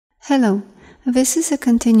Hello, this is a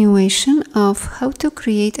continuation of how to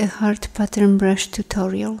create a heart pattern brush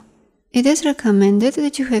tutorial. It is recommended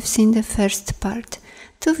that you have seen the first part.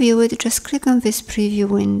 To view it, just click on this preview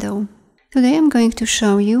window. Today I'm going to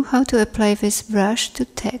show you how to apply this brush to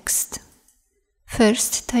text.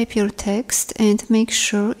 First, type your text and make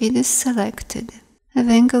sure it is selected.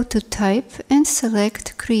 Then go to Type and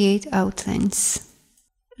select Create Outlines.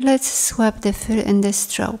 Let's swap the fill and the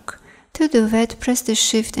stroke. To do that, press the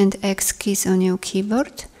Shift and X keys on your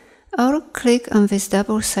keyboard or click on this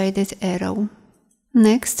double-sided arrow.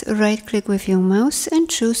 Next, right-click with your mouse and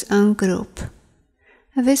choose Ungroup.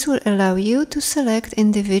 This will allow you to select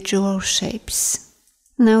individual shapes.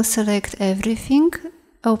 Now select everything,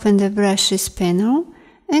 open the Brushes panel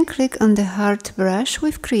and click on the heart brush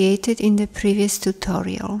we've created in the previous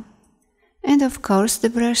tutorial. And of course, the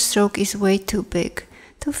brush stroke is way too big.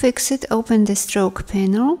 To fix it, open the Stroke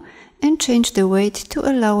panel and change the weight to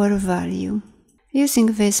a lower value. Using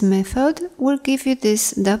this method will give you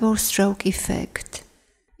this double stroke effect.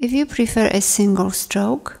 If you prefer a single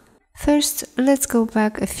stroke, first let's go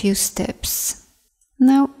back a few steps.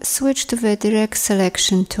 Now switch to the Direct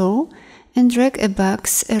Selection tool and drag a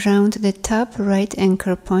box around the top right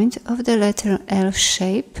anchor point of the letter L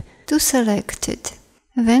shape to select it.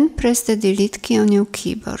 Then press the Delete key on your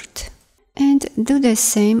keyboard. And do the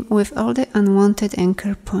same with all the unwanted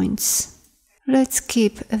anchor points. Let's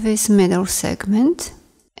keep this middle segment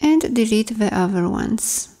and delete the other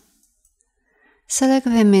ones. Select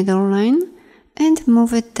the middle line and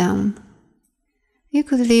move it down. You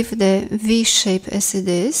could leave the V shape as it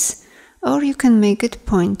is, or you can make it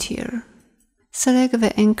pointier. Select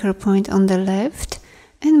the anchor point on the left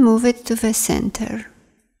and move it to the center.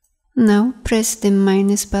 Now press the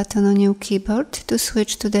minus button on your keyboard to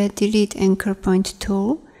switch to the Delete Anchor Point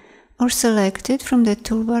tool or select it from the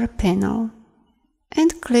toolbar panel.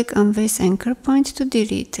 And click on this anchor point to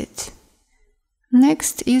delete it.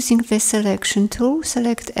 Next, using the Selection tool,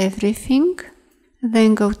 select everything,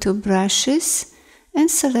 then go to Brushes and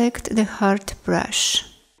select the heart brush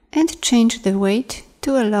and change the weight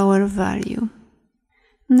to a lower value.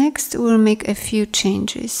 Next, we'll make a few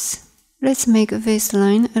changes. Let's make this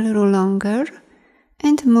line a little longer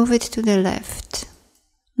and move it to the left.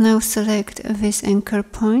 Now select this anchor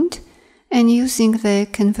point and using the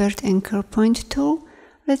Convert Anchor Point tool,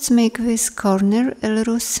 let's make this corner a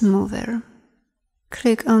little smoother.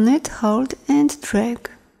 Click on it, hold and drag.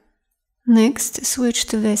 Next, switch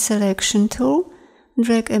to the Selection tool,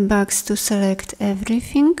 drag a box to select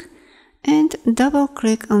everything and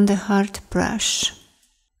double-click on the heart brush.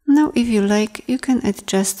 Now if you like, you can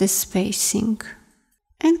adjust the spacing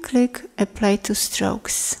and click Apply to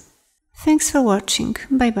Strokes. Thanks for watching,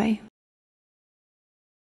 bye bye.